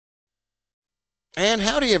And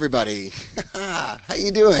howdy, everybody. How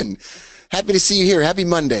you doing? Happy to see you here. Happy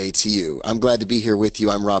Monday to you. I'm glad to be here with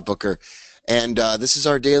you. I'm Rob Booker, and this is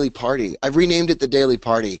our daily party. I've renamed it the Daily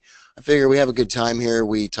Party. I figure we have a good time here.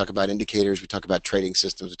 We talk about indicators. We talk about trading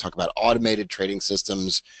systems. We talk about automated trading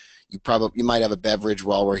systems. You might have a beverage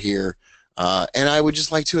while we're here, and I would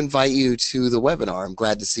just like to invite you to the webinar. I'm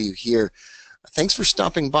glad to see you here. Thanks for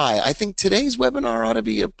stopping by. I think today's webinar ought to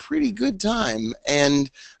be a pretty good time, and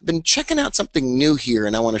I've been checking out something new here,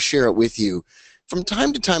 and I want to share it with you. From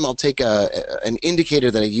time to time, I'll take an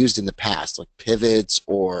indicator that I used in the past, like pivots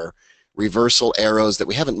or reversal arrows that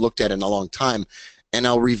we haven't looked at in a long time, and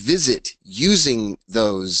I'll revisit using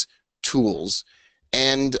those tools.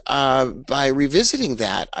 And by revisiting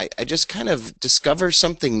that, I just kind of discover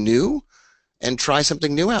something new and try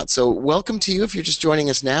something new out. So welcome to you if you're just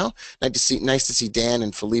joining us now. Nice to see Dan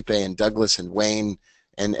and Felipe and Douglas and Wayne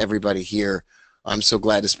and everybody here. I'm so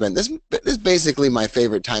glad to spend this. This is basically my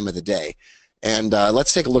favorite time of the day. And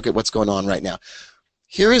let's take a look at what's going on right now.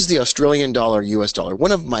 Here is the Australian dollar, US dollar,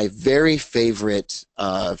 one of my very favorite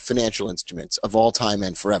financial instruments of all time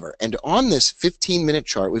and forever. And on this 15-minute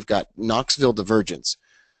chart, we've got Knoxville divergence,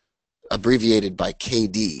 abbreviated by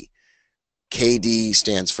KD. KD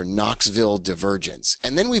stands for Knoxville divergence.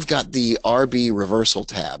 And then we've got the RB reversal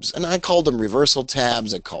tabs. And I called them reversal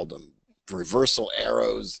tabs. I called them reversal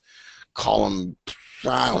arrows. Call them,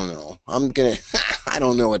 I don't know. I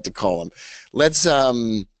don't know what to call them. Let's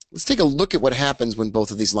take a look at what happens when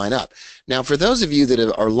both of these line up. Now, for those of you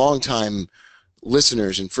that are longtime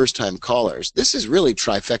listeners and first-time callers, this is really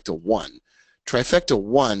trifecta one. Trifecta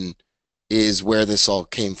one is where this all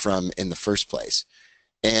came from in the first place.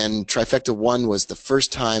 And Trifecta 1 was the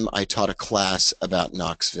first time I taught a class about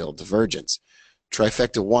Knoxville divergence.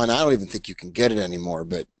 Trifecta 1, I don't even think you can get it anymore,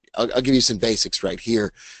 but I'll give you some basics right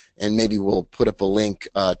here, and maybe we'll put up a link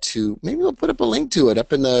to it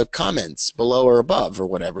up in the comments below or above or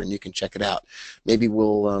whatever, and you can check it out. Maybe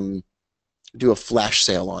we'll do a flash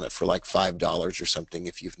sale on it for like $5 or something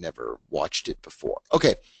if you've never watched it before.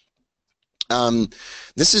 Okay.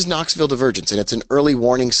 This is Knoxville divergence, and it's an early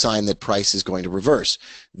warning sign that price is going to reverse.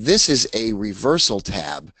 This is a reversal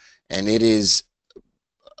tab, and it is,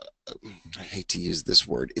 I hate to use this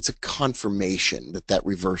word, it's a confirmation that that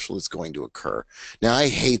reversal is going to occur. Now, I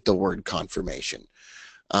hate the word confirmation,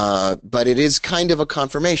 but it is kind of a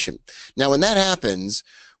confirmation. Now, when that happens,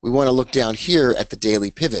 we want to look down here at the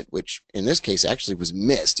daily pivot, which in this case actually was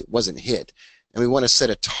missed. It wasn't hit. And we want to set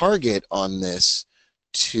a target on this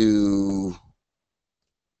to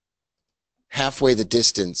halfway the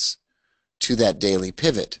distance to that daily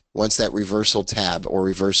pivot once that reversal tab or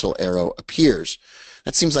reversal arrow appears.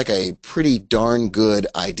 That seems like a pretty darn good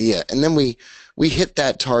idea. And then we hit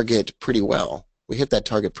that target pretty well. We hit that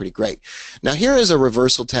target pretty great. Now here is a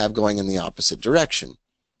reversal tab going in the opposite direction.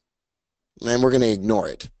 And we're going to ignore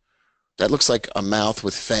it. That looks like a mouth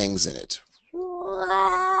with fangs in it.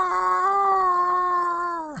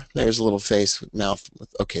 There's a little face with mouth.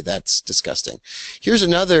 Okay, that's disgusting. Here's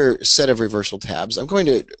another set of reversal tabs. I'm going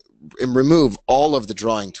to remove all of the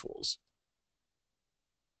drawing tools.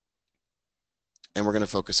 And we're going to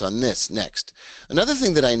focus on this next. Another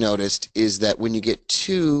thing that I noticed is that when you get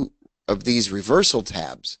two of these reversal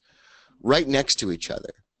tabs right next to each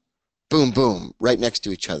other, boom, boom, right next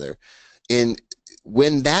to each other,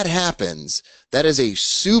 when that happens, that is a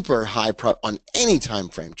super high on any time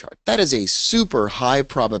frame chart. That is a super high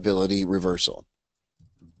probability reversal.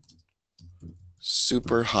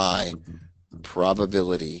 Super high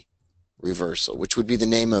probability reversal, which would be the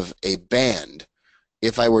name of a band.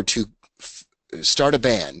 If I were to start a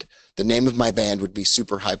band, the name of my band would be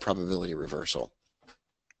super high probability reversal.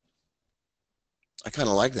 I kind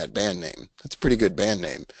of like that band name. That's a pretty good band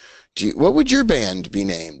name. What would your band be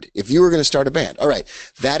named if you were going to start a band? All right,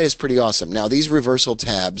 that is pretty awesome. Now, these reversal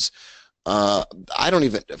tabs,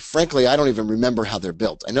 frankly, I don't even remember how they're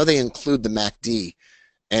built. I know they include the MACD,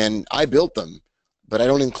 and I built them, but I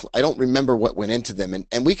don't remember what went into them,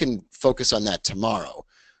 and we can focus on that tomorrow.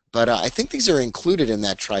 But I think these are included in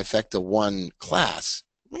that Trifecta 1 class.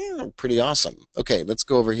 Yeah, pretty awesome. Okay, let's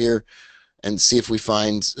go over here and see if we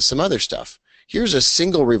find some other stuff. Here's a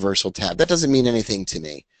single reversal tab. That doesn't mean anything to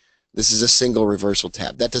me. This is a single reversal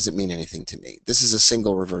tab. That doesn't mean anything to me. This is a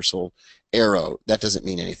single reversal arrow. That doesn't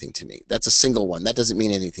mean anything to me. That's a single one. That doesn't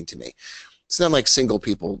mean anything to me. It's not like single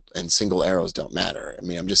people and single arrows don't matter. I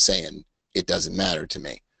mean, I'm just saying it doesn't matter to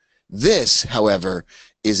me. This, however,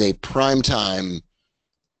 is a prime time.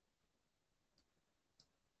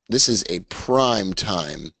 This is a prime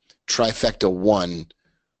time Trifecta 1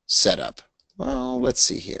 setup. Well, let's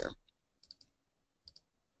see here.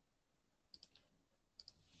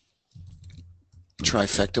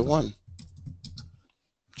 trifecta 1.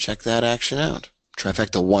 Check that action out.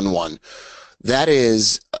 Trifecta 1-1. That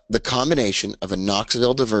is the combination of a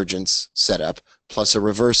Knoxville divergence setup plus a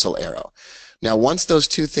reversal arrow. Now, once those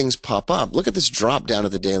two things pop up, look at this drop down to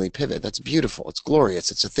the daily pivot. That's beautiful. It's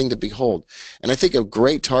glorious. It's a thing to behold. And I think a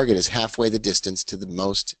great target is halfway the distance to the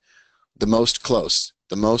most close.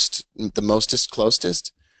 The mostest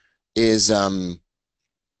closest is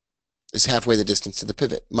halfway the distance to the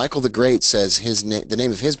pivot. Michael the Great says the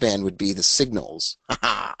name of his band would be The Signals.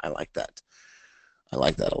 I like that. I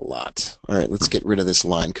like that a lot. All right, let's get rid of this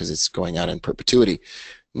line because it's going out in perpetuity.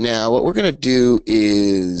 Now, what we're going to do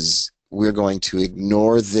is we're going to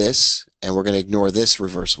ignore this, and we're going to ignore this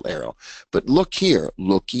reversal arrow. But look here.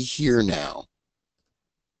 Looky here now.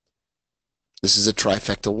 This is a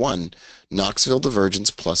trifecta 1. Knoxville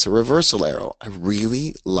divergence plus a reversal arrow. I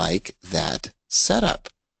really like that setup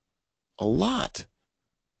a lot.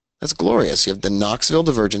 That's glorious. You have the Knoxville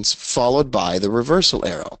divergence followed by the reversal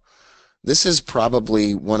arrow. This is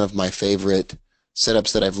probably one of my favorite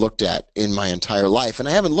setups that I've looked at in my entire life, and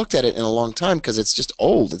I haven't looked at it in a long time because it's just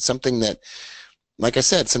old. It's something that, like I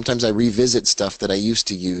said, sometimes I revisit stuff that I used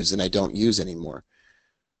to use and I don't use anymore.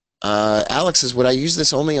 Alex says, would I use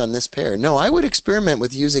this only on this pair? No, I would experiment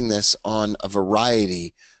with using this on a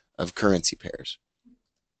variety of currency pairs.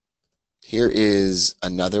 Here is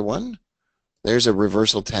another one. There's a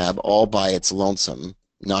reversal tab all by its lonesome.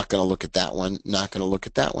 Not going to look at that one. Not going to look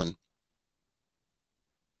at that one.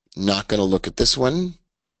 Not going to look at this one.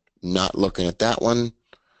 Not looking at that one.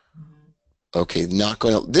 Okay, not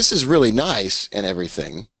going to. This is really nice and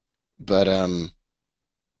everything, but I'm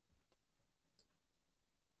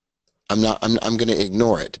going to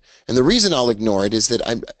ignore it. And the reason I'll ignore it is that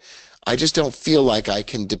I just don't feel like I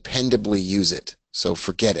can dependably use it. So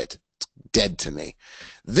forget it. It's dead to me.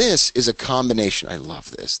 This is a combination. I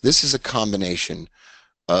love this. This is a combination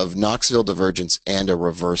of Knoxville divergence and a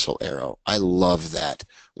reversal arrow. I love that.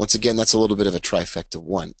 Once again, that's a little bit of a trifecta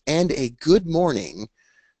 1. And a good morning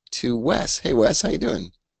to Wes. Hey, Wes, how you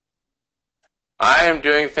doing? I am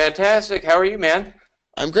doing fantastic. How are you, man?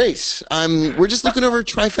 I'm great. We're just looking over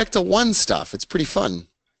trifecta 1 stuff. It's pretty fun.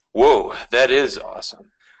 Whoa, that is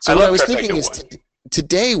awesome. So what I was thinking is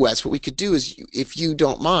today, Wes, what we could do is, if you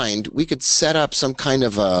don't mind, we could set up some kind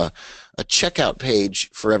of a checkout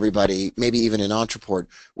page for everybody, maybe even an Ontraport,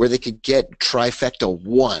 where they could get trifecta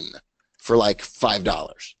 1 for like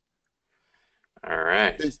 $5. All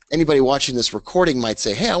right. Anybody watching this recording might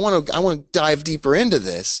say, "Hey, I want to dive deeper into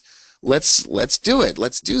this. Let's do it.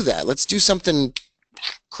 Let's do that. Let's do something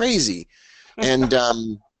crazy." And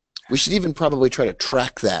we should even probably try to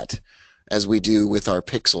track that as we do with our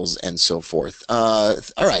pixels and so forth. All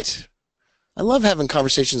right. I love having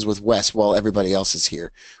conversations with Wes while everybody else is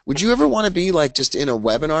here. Would you ever want to be like just in a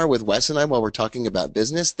webinar with Wes and I while we're talking about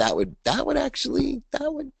business? That would actually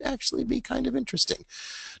be kind of interesting.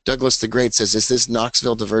 Douglas the Great says, "Is this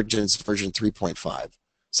Knoxville Divergence version 3.5?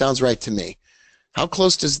 Sounds right to me. How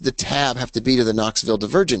close does the tab have to be to the Knoxville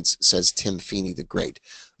Divergence?" says Tim Feeney the Great.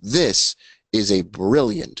 This is a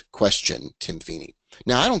brilliant question, Tim Feeney.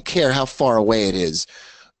 Now, I don't care how far away it is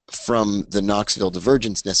from the Knoxville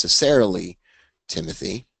Divergence necessarily,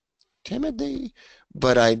 Timothy,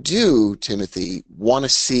 but I do, Timothy, want to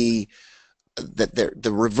see that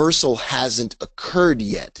the reversal hasn't occurred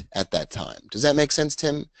yet at that time. Does that make sense,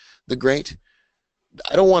 Tim the Great?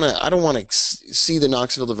 I don't want to see the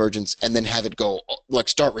Knoxville Divergence and then have it go, like,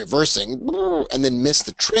 start reversing and then miss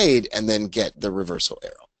the trade and then get the reversal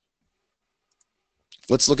arrow.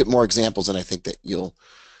 Let's look at more examples, and I think that you'll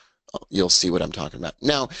see what I'm talking about.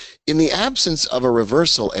 Now, in the absence of a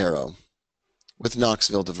reversal arrow with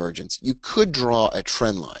Knoxville Divergence, you could draw a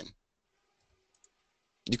trend line.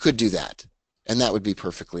 You could do that, and that would be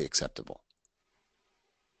perfectly acceptable.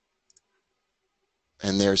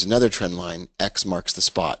 And there's another trend line. X marks the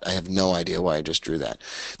spot. I have no idea why I just drew that.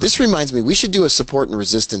 This reminds me, we should do a support and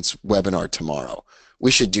resistance webinar tomorrow.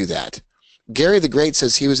 We should do that. Gary the Great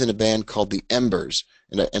says he was in a band called the Embers,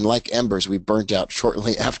 and like Embers, we burnt out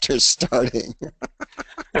shortly after starting.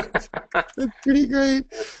 That's pretty great.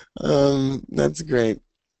 That's great.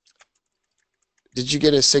 Did you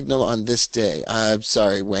get a signal on this day? I'm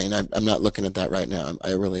sorry, Wayne. I'm not looking at that right now.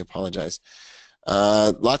 I really apologize.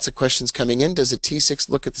 Lots of questions coming in. Does a T6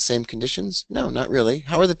 look at the same conditions? No, not really.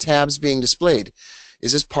 How are the tabs being displayed?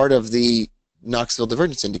 Is this part of the Knoxville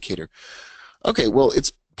Divergence Indicator? Okay, well,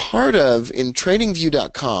 it's part of, in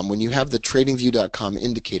TradingView.com, when you have the TradingView.com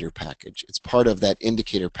indicator package, it's part of that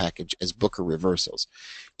indicator package as Booker reversals.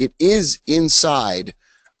 It is inside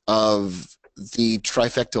of the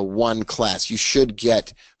Trifecta 1 class, you should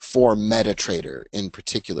get, for MetaTrader in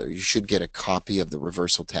particular, you should get a copy of the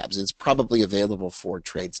reversal tabs. It's probably available for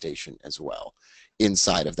TradeStation as well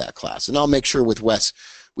inside of that class. And I'll make sure with Wes,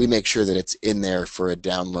 we make sure that it's in there for a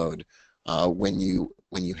download when you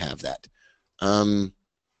have that.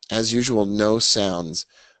 As usual, no sounds.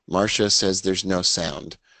 Marcia says there's no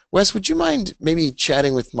sound. Wes, would you mind maybe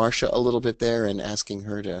chatting with Marcia a little bit there and asking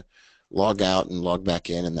her to log out and log back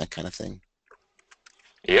in and that kind of thing?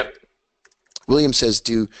 Yep. William says,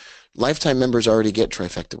 do lifetime members already get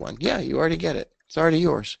Trifecta 1? Yeah, you already get it. It's already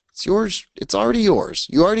yours. It's yours. It's already yours.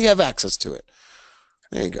 You already have access to it.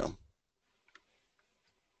 There you go.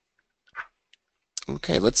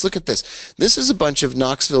 Okay, let's look at this. This is a bunch of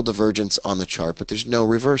Knoxville divergence on the chart, but there's no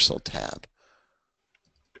reversal tab.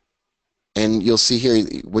 And you'll see here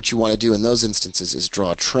what you want to do in those instances is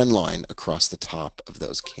draw a trend line across the top of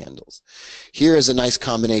those candles. Here is a nice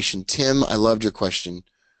combination. Tim, I loved your question.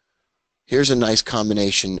 Here's a nice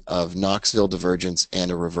combination of Knoxville divergence and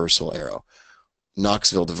a reversal arrow.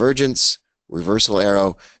 Knoxville divergence, reversal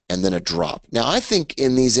arrow, and then a drop. Now, I think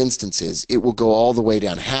in these instances, it will go all the way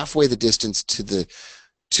down, halfway the distance to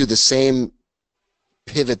the same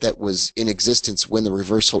pivot that was in existence when the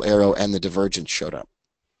reversal arrow and the divergence showed up.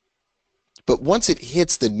 But once it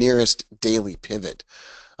hits the nearest daily pivot,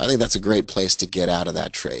 I think that's a great place to get out of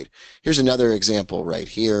that trade. Here's another example right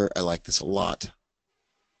here. I like this a lot.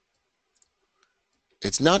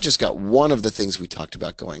 It's not just got one of the things we talked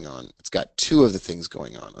about going on. It's got two of the things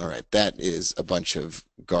going on. All right, that is a bunch of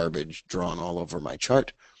garbage drawn all over my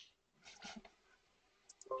chart.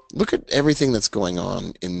 Look at everything that's going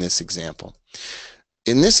on in this example.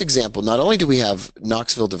 In this example, not only do we have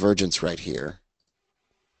Knoxville divergence right here,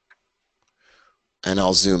 and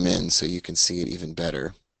I'll zoom in so you can see it even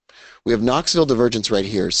better. We have Knoxville divergence right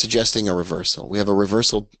here suggesting a reversal. We have a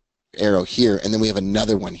reversal arrow here, and then we have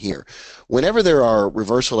another one here. Whenever there are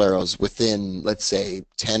reversal arrows within, let's say,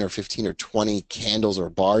 10 or 15 or 20 candles or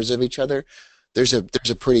bars of each other, there's a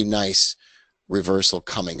pretty nice reversal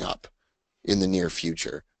coming up in the near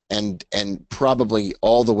future, and probably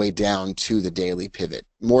all the way down to the daily pivot,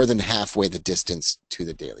 more than halfway the distance to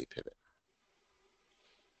the daily pivot.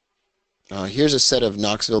 Here's a set of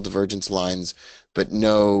Knoxville divergence lines, but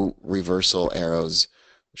no reversal arrows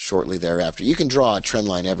shortly thereafter. You can draw a trend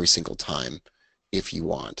line every single time if you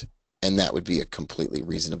want, and that would be a completely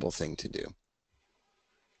reasonable thing to do.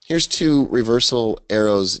 Here's two reversal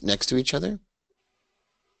arrows next to each other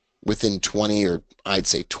within 20, or I'd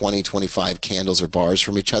say 20, 25 candles or bars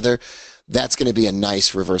from each other. That's going to be a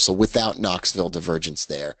nice reversal without Knoxville divergence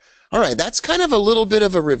there. All right, that's kind of a little bit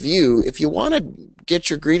of a review. If you want to get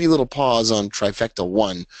your greedy little paws on Trifecta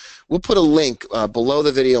 1, we'll put a link below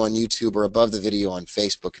the video on YouTube or above the video on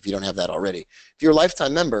Facebook if you don't have that already. If you're a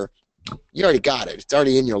lifetime member, you already got it. It's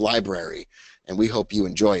already in your library, and we hope you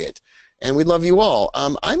enjoy it. And we love you all.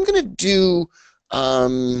 I'm going to do a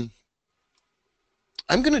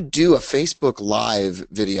Facebook Live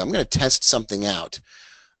video. I'm going to test something out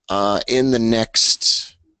in the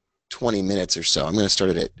next 20 minutes or so. I'm going to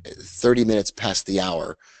start it at 30 minutes past the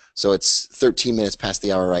hour. So it's 13 minutes past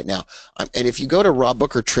the hour right now. And if you go to Rob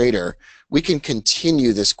Booker Trader, we can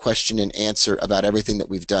continue this question and answer about everything that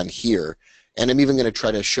we've done here. And I'm even going to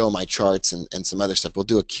try to show my charts and some other stuff. We'll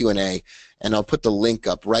do a Q&A, and I'll put the link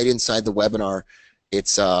up right inside the webinar.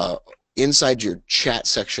 It's inside your chat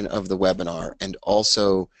section of the webinar, and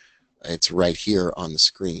also it's right here on the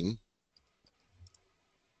screen.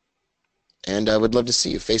 And I would love to see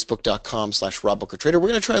you. Facebook.com/RobBookerTrader. We're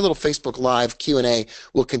going to try a little Facebook Live Q&A.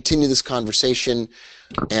 We'll continue this conversation,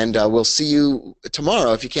 and we'll see you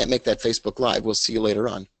tomorrow. If you can't make that Facebook Live, we'll see you later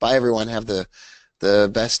on. Bye, everyone. Have the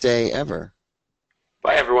best day ever.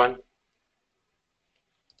 Bye, everyone.